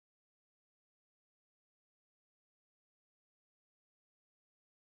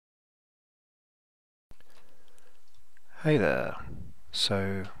Hey there.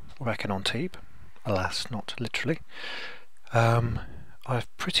 So we're back in Antibes, alas not literally. I've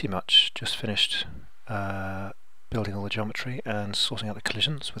pretty much just finished building all the geometry and sorting out the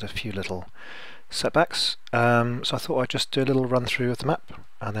collisions with a few little setbacks. So I thought I'd just do a little run through of the map,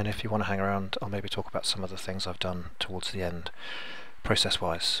 and then if you want to hang around I'll maybe talk about some of the things I've done towards the end process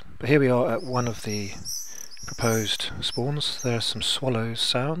wise. But here we are at one of the proposed spawns. There are some swallows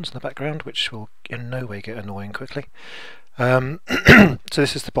sounds in the background which will in no way get annoying quickly. So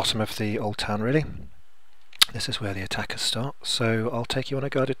this is the bottom of the old town really. This is where the attackers start, so I'll take you on a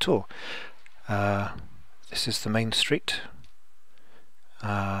guided tour. This is the main street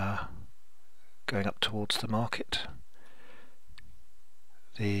going up towards the market.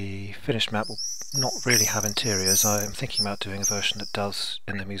 The finished map will not really have interiors. I'm thinking about doing a version that does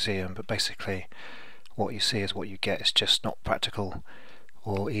in the museum, but basically what you see is what you get. It's just not practical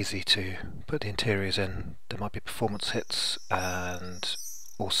or easy to put the interiors in. There might be performance hits, and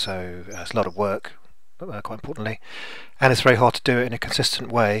also it's a lot of work, quite importantly, and it's very hard to do it in a consistent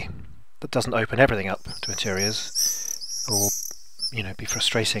way that doesn't open everything up to interiors, or be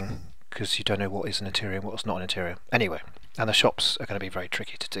frustrating because you don't know what is an interior and what's not an interior. Anyway, and the shops are going to be very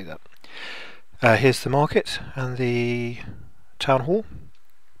tricky to do that. Here's the market and the town hall.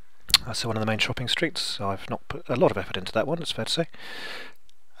 That's one of the main shopping streets. I've not put a lot of effort into that one, it's fair to say.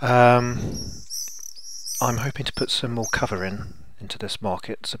 I'm hoping to put some more cover into this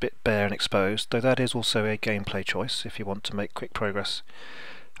market. It's a bit bare and exposed, though that is also a gameplay choice if you want to make quick progress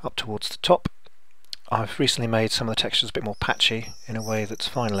up towards the top. I've recently made some of the textures a bit more patchy in a way that's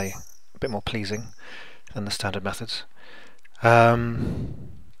finally a bit more pleasing than the standard methods. And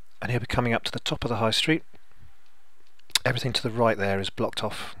here we're coming up to the top of the high street. Everything to the right there is blocked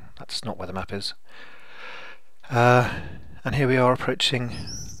off. That's not where the map is. And here we are approaching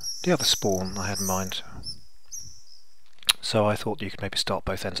the other spawn I had in mind. So I thought you could maybe start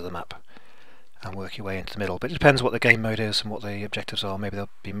both ends of the map and work your way into the middle. But it depends what the game mode is and what the objectives are. Maybe there'll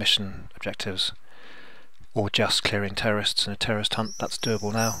be mission objectives or just clearing terrorists in a terrorist hunt. That's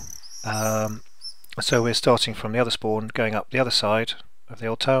doable now. So we're starting from the other spawn, going up the other side of the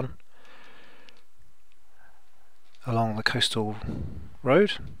old town along the coastal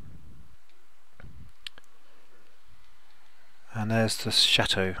road. And there's the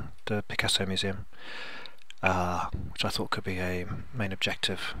chateau, the Picasso Museum, which I thought could be a main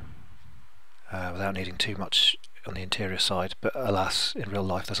objective without needing too much on the interior side, but alas, in real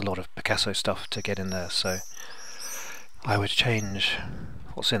life there's a lot of Picasso stuff to get in there, so I would change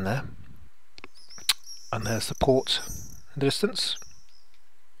what's in there. And there's the port in the distance,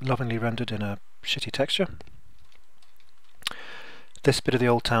 lovingly rendered in a shitty texture. This bit of the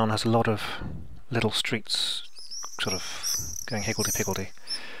old town has a lot of little streets sort of going higgledy-piggledy,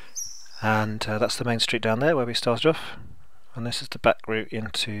 and that's the main street down there where we started off, and this is the back route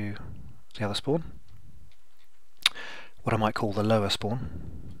into the other spawn, what I might call the lower spawn,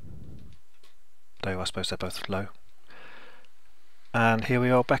 though I suppose they're both low. And here we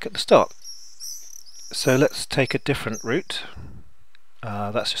are back at the start. So let's take a different route.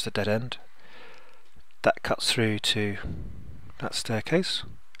 That's just a dead end. That cuts through to that staircase.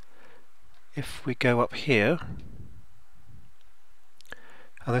 If we go up here,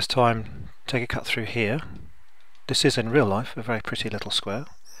 and this time take a cut through here, this is in real life a very pretty little square.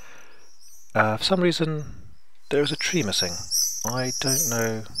 For some reason there is a tree missing. I don't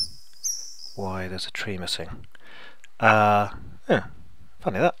know why there's a tree missing. Yeah,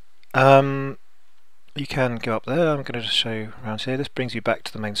 funny that. You can go up there. I'm going to just show you around here. This brings you back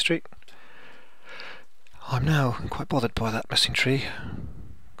to the main street. I'm now quite bothered by that missing tree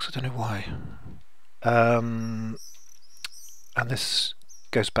because I don't know why. And this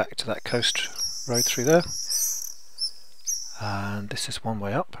goes back to that coast road through there, and this is one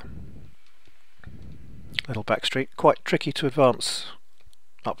way up. Little back street, quite tricky to advance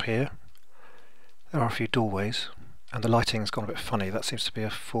up here. There are a few doorways, and the lighting's gone a bit funny. That seems to be a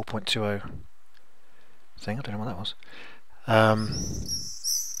 4.20 thing. I don't know what that was.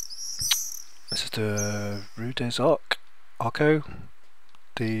 This is the Rue des Arcs,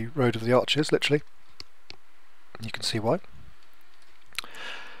 the Road of the Arches, literally. You can see why.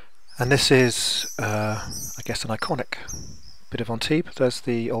 And this is, I guess, an iconic bit of Antibes. There's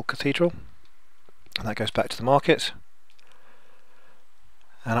the old cathedral, and that goes back to the market.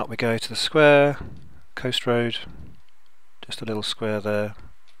 And up we go to the square, coast road, just a little square there,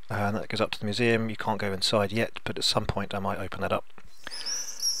 and that goes up to the museum. You can't go inside yet, but at some point I might open that up.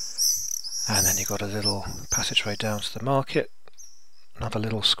 And then you've got a little passageway down to the market, another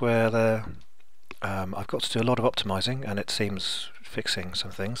little square there. I've got to do a lot of optimising, and it seems fixing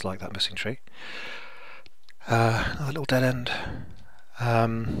some things like that missing tree. Another little dead end.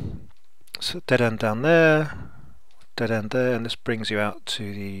 So dead end down there, dead end there, and this brings you out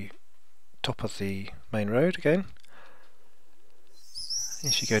to the top of the main road again.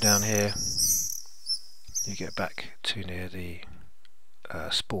 If you go down here, you get back to near the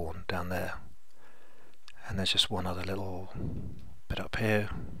spawn down there, and there's just one other little bit up here,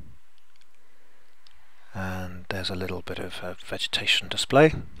 and there's a little bit of vegetation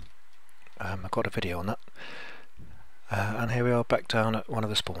display. I've got a video on that. And here we are back down at one of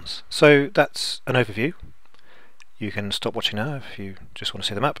the spawns. So that's an overview. You can stop watching now if you just want to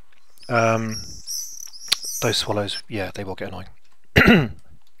see the map. Those swallows, yeah, they will get annoying.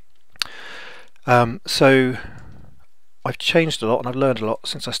 So I've changed a lot and I've learned a lot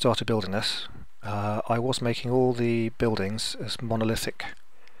since I started building this. I was making all the buildings as monolithic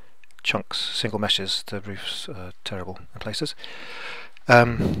chunks, single meshes. The roofs are terrible in places.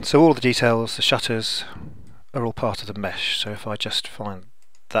 So all the details, the shutters, are all part of the mesh. So if I just find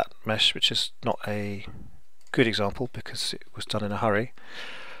that mesh, which is not a good example because it was done in a hurry,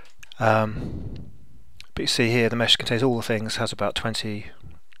 but you see here the mesh contains all the things, has about 20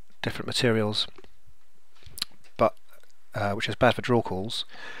 different materials, but which is bad for draw calls,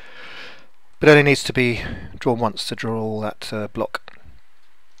 but only needs to be drawn once to draw all that block.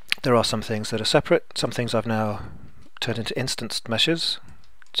 There are some things that are separate, some things I've now turned into instanced meshes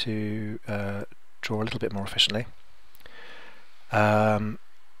to draw a little bit more efficiently. And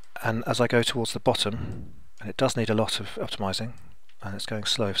as I go towards the bottom, and it does need a lot of optimising, and it's going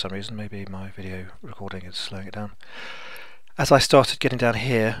slow for some reason, maybe my video recording is slowing it down. As I started getting down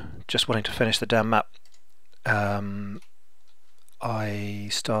here, just wanting to finish the damn map, I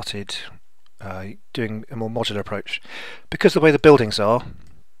started doing a more modular approach. Because the way the buildings are,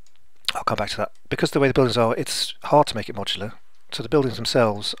 I'll come back to that, because the way the buildings are, it's hard to make it modular. So the buildings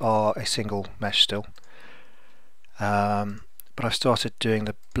themselves are a single mesh still, but I've started doing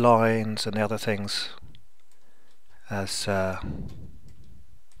the blinds and the other things as a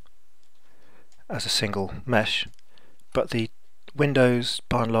single mesh, but the windows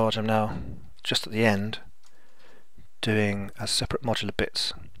by and large I'm now just at the end doing as separate modular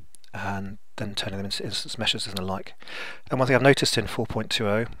bits and then turning them into instance meshes and the like. And one thing I've noticed in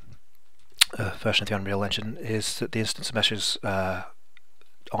 4.20 version of the Unreal Engine is that the instance meshes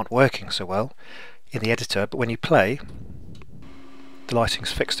aren't working so well in the editor, but when you play, the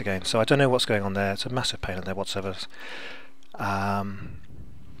lighting's fixed again. So I don't know what's going on there. It's a massive pain in there whatsoever,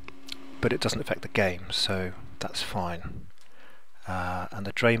 but it doesn't affect the game, so that's fine. And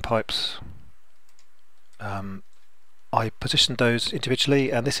the drain pipes, I positioned those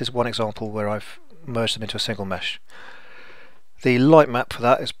individually, and this is one example where I've merged them into a single mesh. The light map for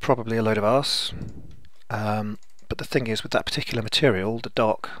that is probably a load of arse, but the thing is with that particular material, the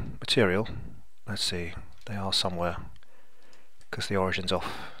dark material, let's see, they are somewhere because the origin's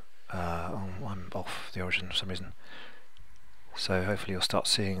off. I'm off the origin for some reason, so hopefully you'll start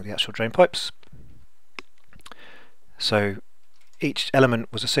seeing the actual drain pipes. So each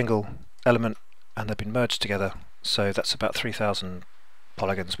element was a single element and they've been merged together, so that's about 3,000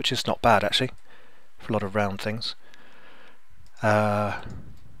 polygons, which is not bad actually for a lot of round things.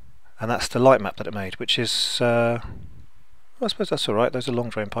 And that's the light map that it made, which is, well, I suppose that's alright. Those are long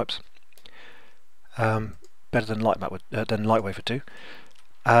drain pipes, better than Lightwave would do.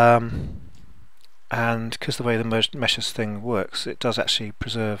 And because the way the merged meshes thing works, it does actually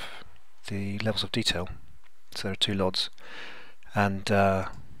preserve the levels of detail. So there are two LODs, and LOD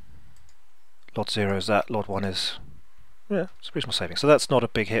 0 is that, LOD 1 is, yeah, it's a reasonable saving. So that's not a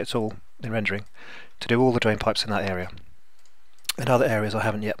big hit at all in rendering, to do all the drain pipes in that area. In other areas I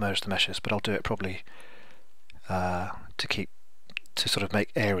haven't yet merged the meshes, but I'll do it probably to sort of make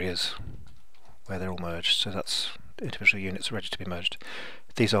areas where they're all merged, so that's individual units ready to be merged.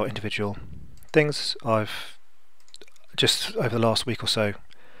 These are individual things. I've just over the last week or so,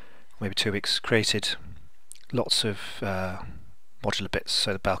 maybe 2 weeks, created lots of modular bits,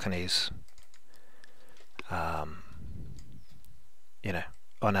 so the balconies you know,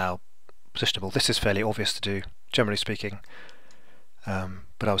 are now positionable. This is fairly obvious to do, generally speaking,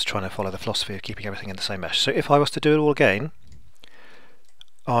 but I was trying to follow the philosophy of keeping everything in the same mesh. So if I was to do it all again,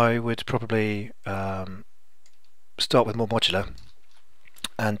 I would probably start with more modular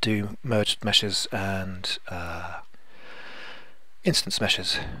and do merged meshes and instance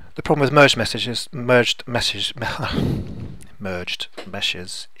meshes. The problem with merged meshes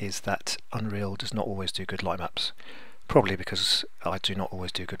is that Unreal does not always do good light maps, probably because I do not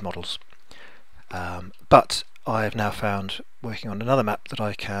always do good models. But I have now found, working on another map, that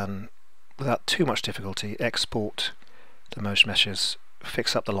I can, without too much difficulty, export the merged meshes,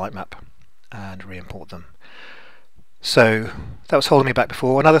 fix up the light map and re-import them. So that was holding me back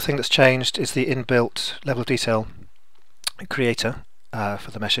before. Another thing that's changed is the inbuilt level of detail creator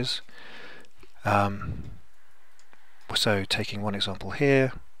for the meshes. So taking one example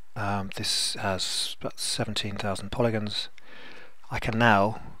here, this has about 17,000 polygons. I can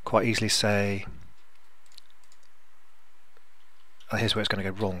now quite easily say, here's where it's going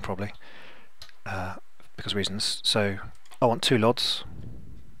to go wrong probably, because of reasons. So I want 2 LODs,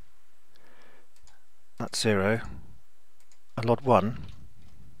 that's 0, and LOD 1,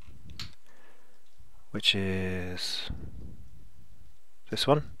 which is this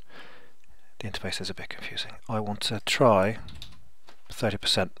one. The interface is a bit confusing. I want to try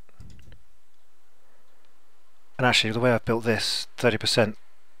 30%. And actually the way I've built this, 30%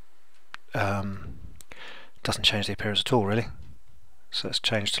 doesn't change the appearance at all really. So let's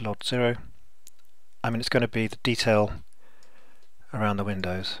change to LOD 0. I mean, it's going to be the detail around the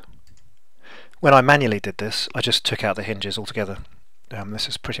windows. When I manually did this, I just took out the hinges altogether. This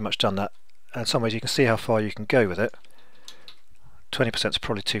has pretty much done that. In some ways you can see how far you can go with it. 20% is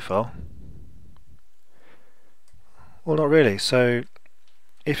probably too far. Well, not really. So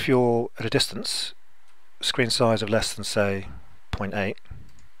if you're at a distance, screen size of less than say 0.8,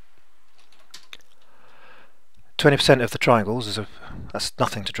 20% of the triangles that's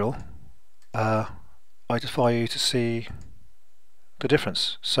nothing to draw. I defy you to see the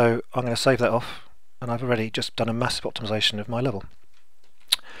difference. So I'm going to save that off, and I've already just done a massive optimization of my level.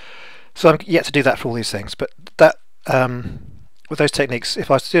 So I'm yet to do that for all these things, but that with those techniques,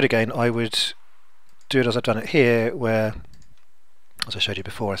 if I was to do it again, I would do it as I've done it here, where, as I showed you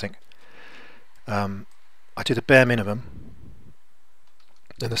before, I think, I do the bare minimum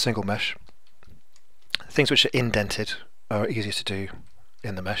in the single mesh. Things which are indented are easier to do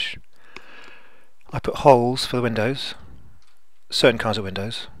in the mesh. I put holes for the windows, certain kinds of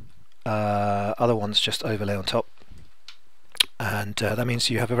windows, other ones just overlay on top, and that means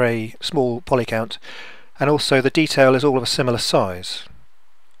you have a very small poly count, and also the detail is all of a similar size.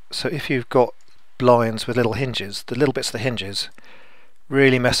 So if you've got blinds with little hinges, the little bits of the hinges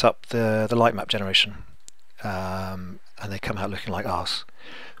really mess up the light map generation, and they come out looking like arse.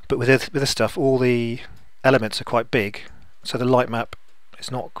 But with this stuff, all the elements are quite big, so the light map is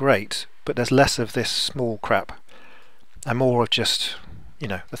not great, but there's less of this small crap and more of just, you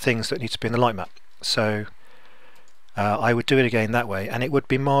know, the things that need to be in the light map. So I would do it again that way, and it would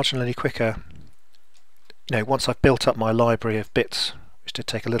be marginally quicker, you know, once I've built up my library of bits, which did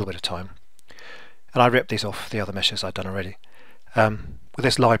take a little bit of time. And I ripped these off the other meshes I'd done already. With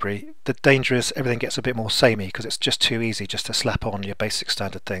this library, the danger is everything gets a bit more samey because it's just too easy just to slap on your basic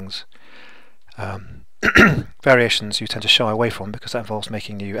standard things. Variations you tend to shy away from because that involves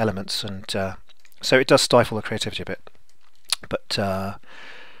making new elements, and so it does stifle the creativity a bit. But I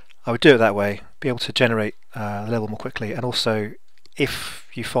would do it that way, be able to generate the level more quickly, and also if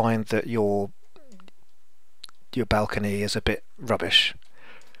you find that your balcony is a bit rubbish,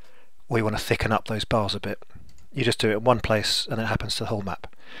 or you want to thicken up those bars a bit, you just do it in one place and it happens to the whole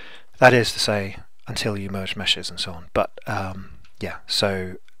map. That is to say, until you merge meshes and so on. But yeah,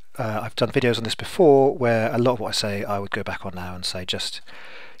 so I've done videos on this before where a lot of what I say I would go back on now and say just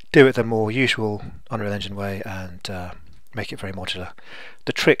do it the more usual Unreal Engine way and make it very modular.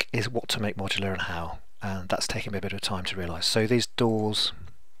 The trick is what to make modular and how, and that's taking me a bit of time to realise. So these doors,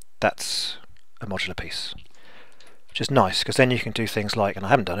 that's a modular piece, which is nice because then you can do things like, and I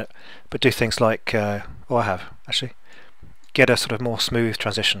haven't done it, but do things like, I have actually, get a sort of more smooth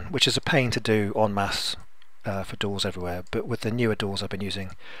transition, which is a pain to do en masse for doors everywhere, but with the newer doors I've been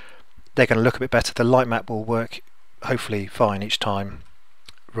using, they're going to look a bit better. The light map will work hopefully fine each time,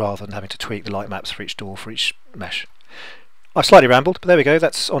 rather than having to tweak the light maps for each door, for each mesh. I've slightly rambled, but there we go,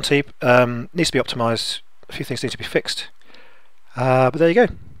 that's Antibes. Needs to be optimised, a few things need to be fixed, but there you go.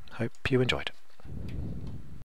 Hope you enjoyed.